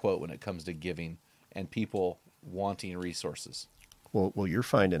like to quote when it comes to giving and people wanting resources? Well, you're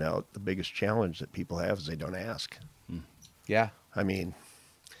finding out the biggest challenge that people have is they don't ask. Yeah. I mean,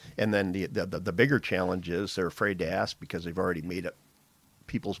 and then the bigger challenge is they're afraid to ask because they've already made up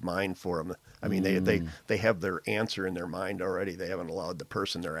people's mind for them. I mean, they have their answer in their mind already. They haven't allowed the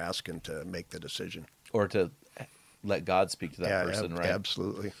person they're asking to make the decision. Or to let God speak to that person, right?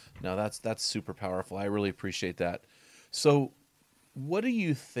 Absolutely. No, that's super powerful. I really appreciate that. So, what do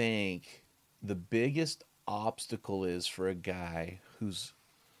you think the biggest obstacle is for a guy who's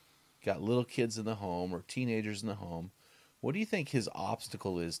got little kids in the home or teenagers in the home? What do you think his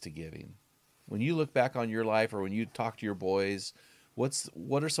obstacle is to giving? When you look back on your life or when you talk to your boys,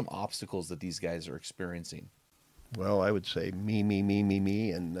 what are some obstacles that these guys are experiencing? Well, I would say me,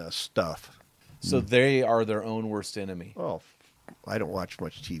 and stuff. So they are their own worst enemy. Well, I don't watch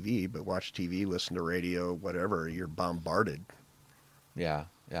much TV, but watch TV, listen to radio, whatever. You're bombarded. Yeah,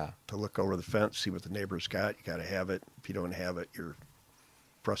 yeah. To look over the fence, see what the neighbor's got. You got to have it. If you don't have it, you're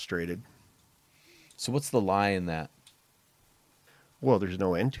frustrated. So what's the lie in that? Well, there's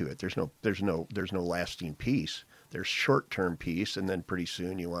no end to it. There's no lasting peace. There's short-term peace, and then pretty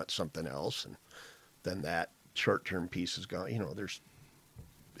soon you want something else, and then that short-term peace is gone.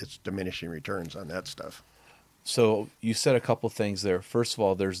 It's diminishing returns on that stuff. So you said a couple things there. First of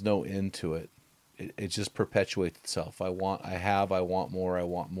all, there's no end to it. It just perpetuates itself. I want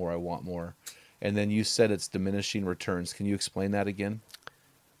more. And then you said it's diminishing returns. Can you explain that again?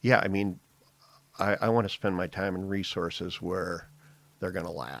 Yeah, I mean, I want to spend my time and resources where they're going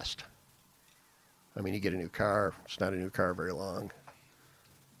to last. I mean, you get a new car. It's not a new car very long.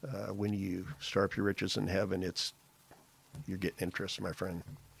 When you store up your riches in heaven, you're getting interest, my friend.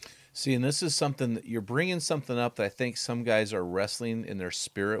 See, and this is something that you're bringing something up that I think some guys are wrestling in their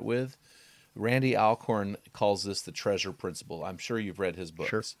spirit with. Randy Alcorn calls this the treasure principle. I'm sure you've read his books.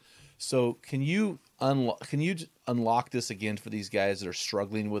 Sure. So can you unlock this again for these guys that are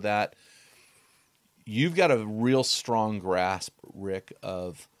struggling with that? You've got a real strong grasp, Rick,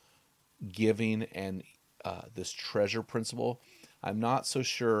 of giving and this treasure principle. I'm not so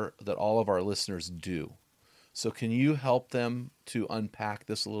sure that all of our listeners do. So can you help them to unpack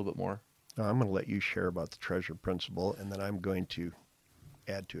this a little bit more? I'm going to let you share about the treasure principle, and then I'm going to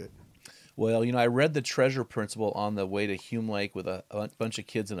add to it. Well, I read the treasure principle on the way to Hume Lake with a bunch of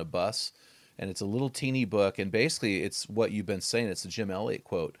kids in a bus, and it's a little teeny book, and basically it's what you've been saying. It's a Jim Elliot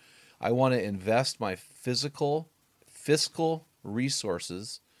quote. I want to invest my fiscal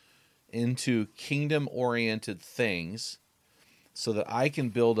resources into kingdom-oriented things so that I can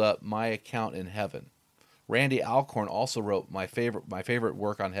build up my account in heaven. Randy Alcorn also wrote my favorite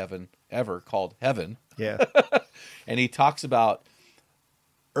work on heaven ever, called Heaven. Yeah. And he talks about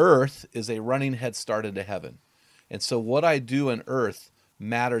earth is a running head start into heaven. And so what I do on earth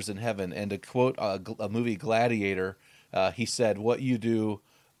matters in heaven. And to quote a movie Gladiator, he said, what you do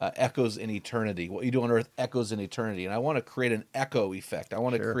echoes in eternity. What you do on earth echoes in eternity. And I want to create an echo effect. I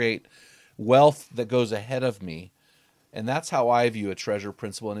want to create wealth that goes ahead of me. And that's how I view a treasure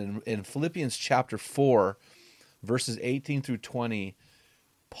principle. And in Philippians chapter 4, verses 18 through 20,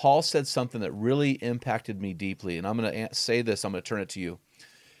 Paul said something that really impacted me deeply. And I'm going to say this. I'm going to turn it to you.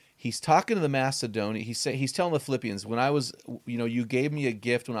 He's talking to the Macedonia. He's telling the Philippians, when I was, you gave me a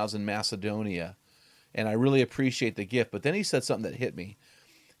gift when I was in Macedonia, and I really appreciate the gift. But then he said something that hit me.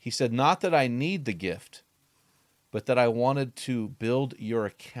 He said, not that I need the gift, but that I wanted to build your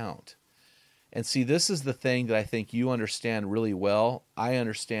account. And see, this is the thing that I think you understand really well. I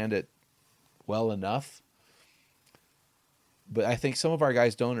understand it well enough. But I think some of our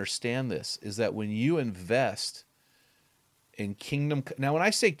guys don't understand this, is that when you invest in kingdom... Now, when I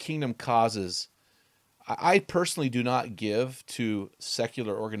say kingdom causes, I personally do not give to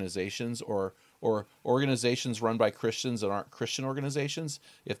secular organizations or organizations run by Christians that aren't Christian organizations.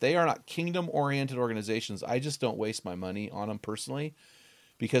 If they are not kingdom-oriented organizations, I just don't waste my money on them personally,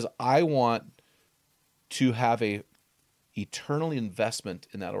 because I want to have a eternal investment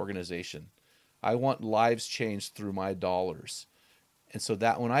in that organization. I want lives changed through my dollars. And so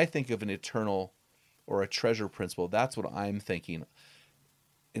that when I think of an eternal or a treasure principle, that's what I'm thinking.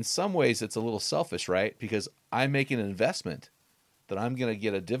 In some ways, it's a little selfish, right? Because I'm making an investment that I'm going to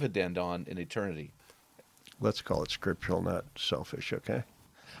get a dividend on in eternity. Let's call it scriptural, not selfish, okay?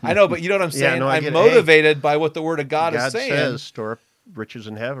 I know, but you know what I'm saying? No, I I'm get it. motivated by what the Word of God is saying. God says, store up riches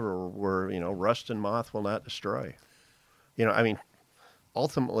in heaven where rust and moth will not destroy.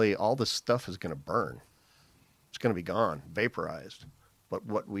 Ultimately, all this stuff is going to burn. It's going to be gone, vaporized. But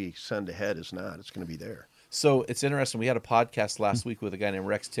what we send ahead is not. It's going to be there. So it's interesting. We had a podcast last week with a guy named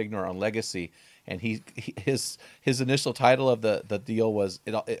Rex Tignor on legacy, and his initial title of the deal was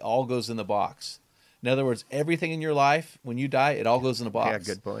it all goes in the box. In other words, everything in your life, when you die, it all goes in a box.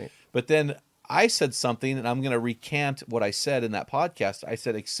 Yeah, good point. But then I said something, and I'm going to recant what I said in that podcast. I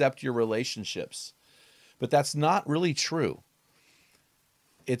said, accept your relationships. But that's not really true.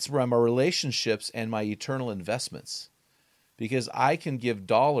 It's my relationships and my eternal investments. Because I can give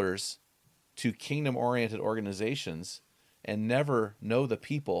dollars to kingdom-oriented organizations and never know the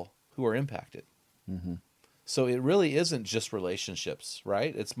people who are impacted. Mm-hmm. So it really isn't just relationships,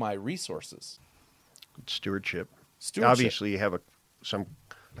 right? It's my resources. Stewardship. Stewardship. Obviously, you have a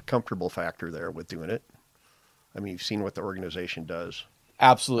comfortable factor there with doing it. I mean, you've seen what the organization does.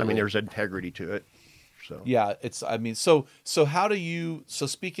 Absolutely. I mean, there's integrity to it. So yeah, so how do you? So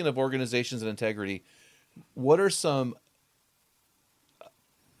speaking of organizations and integrity, what are some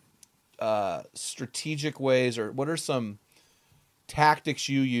strategic ways, or what are some tactics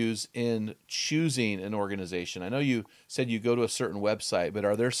you use in choosing an organization? I know you said you go to a certain website, but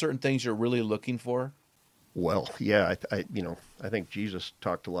are there certain things you're really looking for? Well, yeah, I think Jesus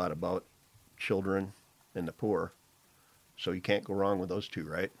talked a lot about children and the poor, so you can't go wrong with those two,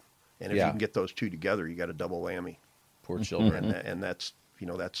 right? And if you can get those two together, you got a double whammy. Poor children, and that's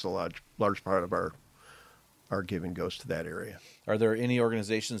that's a large part of our giving goes to that area. Are there any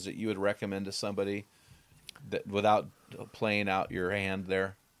organizations that you would recommend to somebody that, without playing out your hand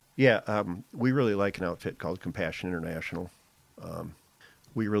there? Yeah, we really like an outfit called Compassion International.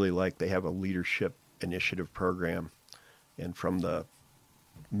 We really like, they have a leadership initiative program, and from the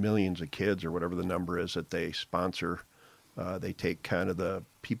millions of kids or whatever the number is that they sponsor, they take kind of the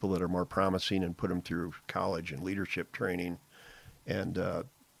people that are more promising and put them through college and leadership training, and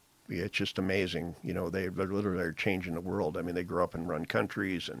it's just amazing. They're literally changing the world. I mean, they grow up and run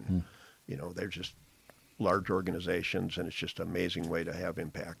countries, and they're just large organizations, and it's just an amazing way to have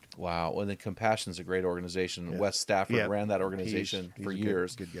impact. Wow. Well, then Compassion's a great organization. Yeah. Wes Stafford ran that organization for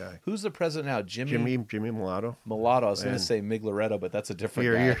years. Good guy. Who's the president now? Jimmy Mulatto. Mulatto. I was going to say Migloretto, but that's a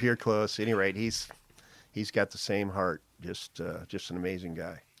different guy. You're close. At any rate, he's got the same heart. Just an amazing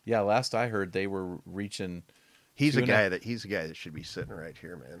guy. Yeah. Last I heard, they were reaching. He's a guy that should be sitting right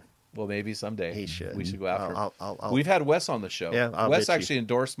here, man. Well, maybe someday he should. We should go after him. I'll We've had Wes on the show. Yeah, Wes actually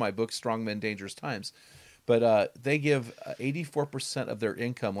endorsed my book, Strong Men, Dangerous Times. But they give 84% of their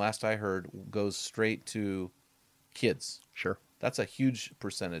income, last I heard, goes straight to kids. Sure. That's a huge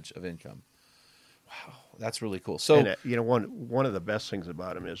percentage of income. That's really cool. So, And you know, one of the best things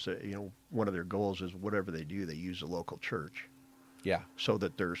about them is that, you know, one of their goals is whatever they do, they use a local church yeah. so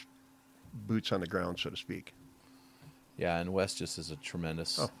that there's boots on the ground, so to speak. Yeah, and Wes just is a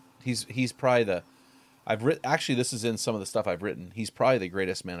tremendous. Oh. He's probably the. I've written actually. This is in some of the stuff I've written. He's probably the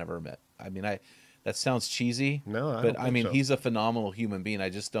greatest man I've ever met. I mean, that sounds cheesy. No, but don't I think mean, so. he's a phenomenal human being. I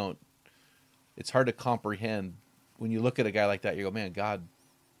just don't. It's hard to comprehend when you look at a guy like that. You go, man, God,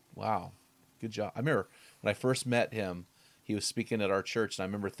 wow, good job. I remember when I first met him. He was speaking at our church, and I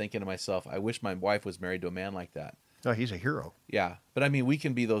remember thinking to myself, I wish my wife was married to a man like that. No, he's a hero. Yeah, but I mean, we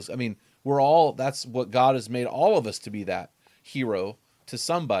can be those. I mean, we're all. That's what God has made all of us to be, that hero to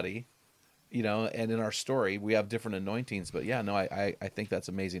somebody, you know. And in our story, we have different anointings. But yeah, no, I think that's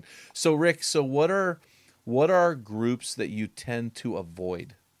amazing. So Rick, so what are groups that you tend to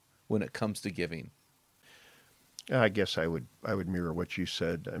avoid when it comes to giving? I guess I would mirror what you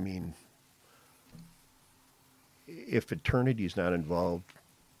said. I mean, if eternity's not involved,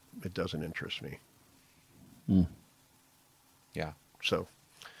 it doesn't interest me. Yeah, So,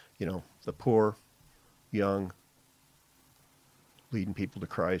 you know, the poor, young, leading people to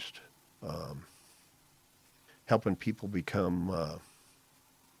Christ, helping people become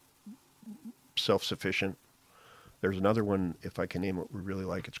self-sufficient. There's another one, if I can name it, we really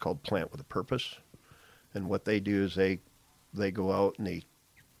like. It's called Plant with a Purpose. And what they do is they go out and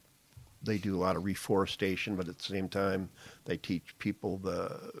they do a lot of reforestation, but at the same time, they teach people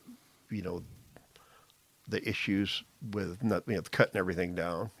the issues with not, you know, cutting everything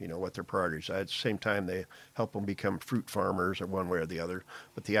down, you know, what their priorities are. At the same time, they help them become fruit farmers or one way or the other.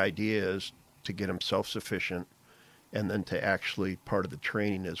 But the idea is to get them self-sufficient, and then to actually, part of the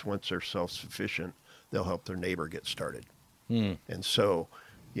training is once they're self-sufficient, they'll help their neighbor get started. And so,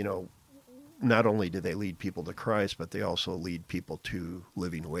 you know, not only do they lead people to Christ, but they also lead people to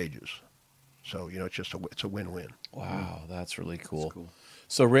living wages. So, you know, it's a win-win. wow, that's really cool.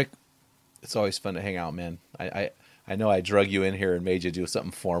 So Rick, it's always fun to hang out, man. I know I drug you in here and made you do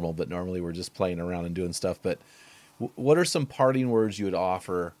something formal, but normally we're just playing around and doing stuff. But what are some parting words you would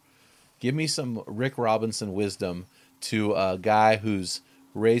offer? Give me some Rick Robinson wisdom to a guy who's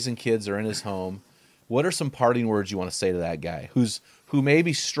raising kids or in his home. What are some parting words you want to say to that guy who may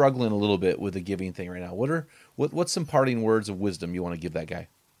be struggling a little bit with the giving thing right now? What's some parting words of wisdom you want to give that guy?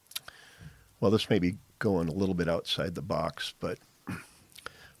 Well, this may be going a little bit outside the box, but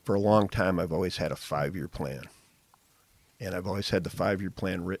for a long time, I've always had a 5-year plan. And I've always had the 5-year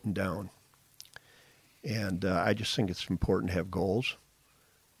plan written down. And I just think it's important to have goals,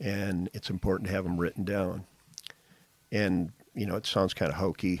 and it's important to have them written down. And, you know, it sounds kind of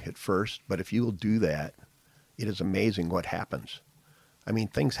hokey at first, but if you will do that, it is amazing what happens. I mean,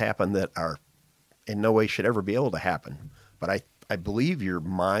 things happen that are in no way should ever be able to happen. But I believe your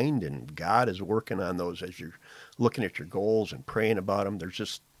mind and God is working on those as you're looking at your goals and praying about them. There's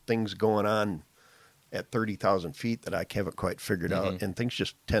just things going on at 30,000 feet that I haven't quite figured out, and things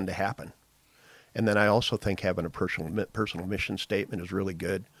just tend to happen. And then I also think having a personal mission statement is really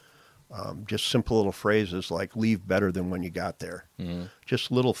good. Just simple little phrases like leave better than when you got there.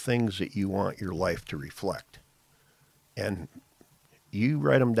 Just little things that you want your life to reflect. And you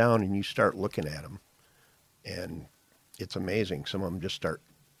write them down and you start looking at them, and it's amazing. Some of them just start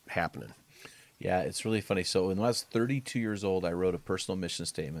happening. Yeah, it's really funny. So when I was 32 years old, I wrote a personal mission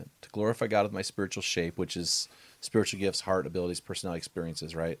statement to glorify God with my spiritual shape, which is spiritual gifts, heart, abilities, personality,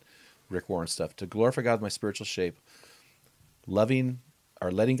 experiences, right? Rick Warren stuff. To glorify God with my spiritual shape, letting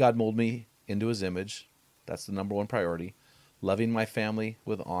God mold me into his image. That's the number one priority. Loving my family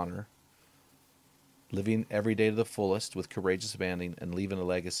with honor. Living every day to the fullest with courageous abandon, and leaving a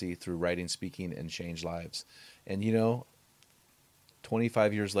legacy through writing, speaking, and change lives. And you know,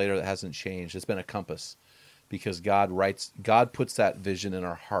 25 years later, that hasn't changed. It's been a compass, because God puts that vision in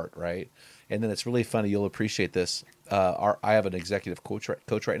our heart, right? And then it's really funny. You'll appreciate this. I have an executive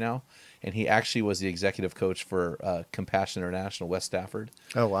coach right now, and he actually was the executive coach for Compassion International, West Stafford.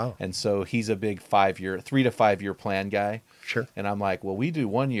 Oh, wow. And so he's a big 3 to 5 year plan guy. Sure. And I'm like, well, we do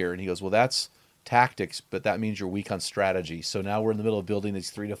 1 year. And he goes, well, that's tactics, but that means you're weak on strategy. So now we're in the middle of building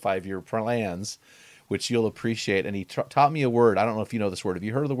these 3 to 5 year plans, which you'll appreciate. And he taught me a word. I don't know if you know this word. Have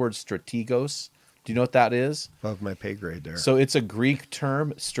you heard of the word strategos? Do you know what that is? Above my pay grade there. So it's a Greek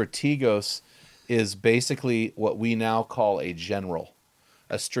term. Strategos is basically what we now call a general.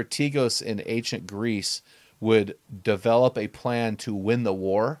 A strategos in ancient Greece would develop a plan to win the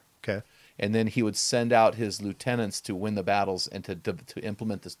war. Okay. And then he would send out his lieutenants to win the battles and to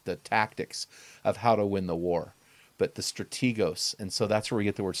implement the tactics of how to win the war. But the strategos. And so that's where we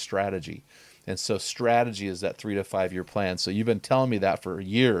get the word strategy. And so strategy is that 3 to 5 year plan. So you've been telling me that for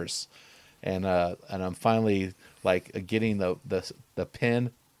years. and I'm finally like getting the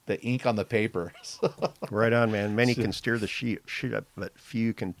pen, the ink on the paper. Right on, man. Many can steer the ship, but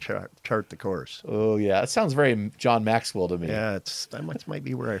few can chart the course. Oh yeah, it sounds very John Maxwell to me. Yeah, that might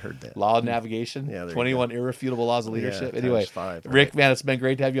be where I heard that. Law of navigation. Yeah, there 21 irrefutable laws of leadership. Yeah, anyway, 5, right. Rick, man, it's been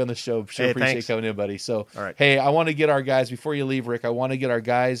great to have you on the show. Sure, Hey, appreciate thanks. coming in, buddy. So, All right. hey, I want to get our guys before you leave, Rick. I want to get our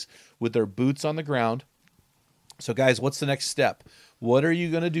guys with their boots on the ground. So, guys, what's the next step? What are you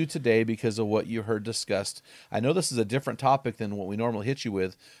going to do today because of what you heard discussed? I know this is a different topic than what we normally hit you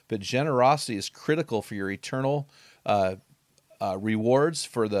with, but generosity is critical for your eternal rewards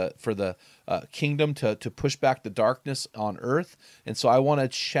for the kingdom to push back the darkness on earth. And so I want to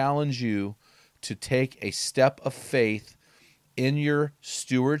challenge you to take a step of faith in your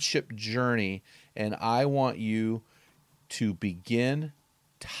stewardship journey, and I want you to begin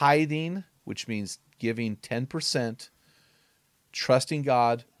tithing, which means giving 10%, trusting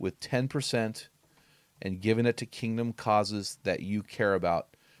God with 10%, and giving it to kingdom causes that you care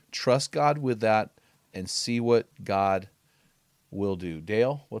about. Trust God with that and see what God will do.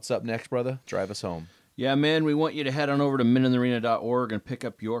 Dale, what's up next, brother? Drive us home. Yeah, men, we want you to head on over to meninthearena.org and pick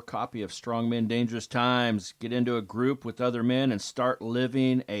up your copy of Strong Men, Dangerous Times. Get into a group with other men and start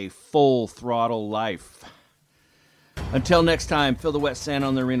living a full throttle life. Until next time, feel the wet sand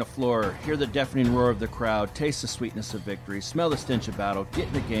on the arena floor, hear the deafening roar of the crowd, taste the sweetness of victory, smell the stench of battle, get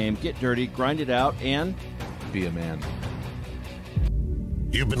in the game, get dirty, grind it out, and be a man.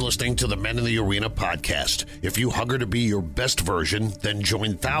 You've been listening to the Men in the Arena podcast. If you hunger to be your best version, then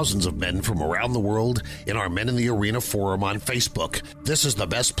join thousands of men from around the world in our Men in the Arena forum on Facebook. This is the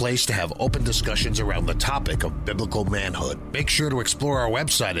best place to have open discussions around the topic of biblical manhood. Make sure to explore our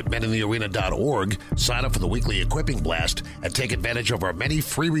website at meninthearena.org, sign up for the weekly equipping blast, and take advantage of our many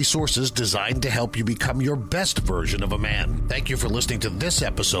free resources designed to help you become your best version of a man. Thank you for listening to this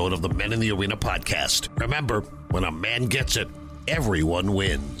episode of the Men in the Arena podcast. Remember, when a man gets it, everyone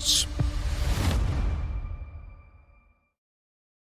wins.